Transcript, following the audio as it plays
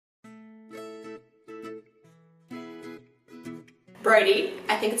Brody,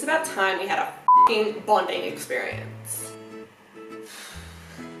 I think it's about time we had a f***ing bonding experience.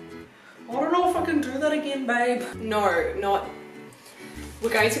 I don't know if I can do that again, babe. No, not. We're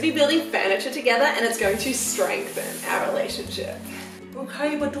going to be building furniture together and it's going to strengthen our relationship.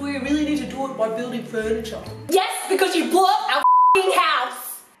 Okay, but do we really need to do it by building furniture? Yes, because you blew up our f***ing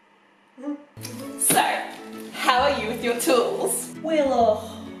house! So, how are you with your tools?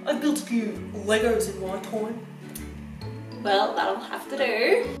 Well, I built a few Legos in my time. Well, that'll have to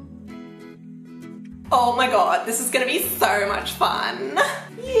do. Oh my god, this is gonna be so much fun.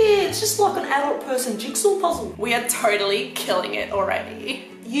 Yeah, it's just like an adult person jigsaw puzzle. We are totally killing it already.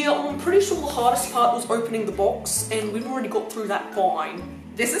 Yeah, I'm pretty sure the hardest part was opening the box, and we've already got through that fine.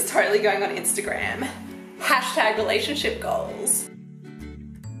 This is totally going on Instagram. Hashtag relationship goals.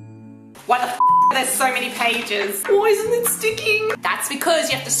 Why the f are there so many pages? Why isn't it sticking? That's because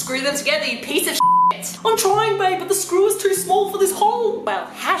you have to screw them together, you piece of shit. I'm trying, babe, but the screw is too small for this hole. Well,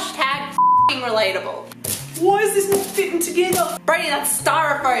 hashtag relatable. Why is this not fitting together? Brady, that's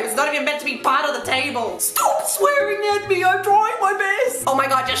styrofoam. It's not even meant to be part of the table. Stop swearing at me. I'm trying my best. Oh my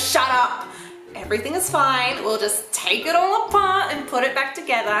god, just shut up. Everything is fine. We'll just take it all apart and put it back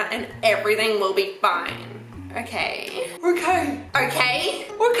together and everything will be fine. Okay. Okay. Okay?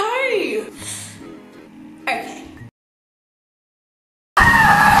 Okay. Okay.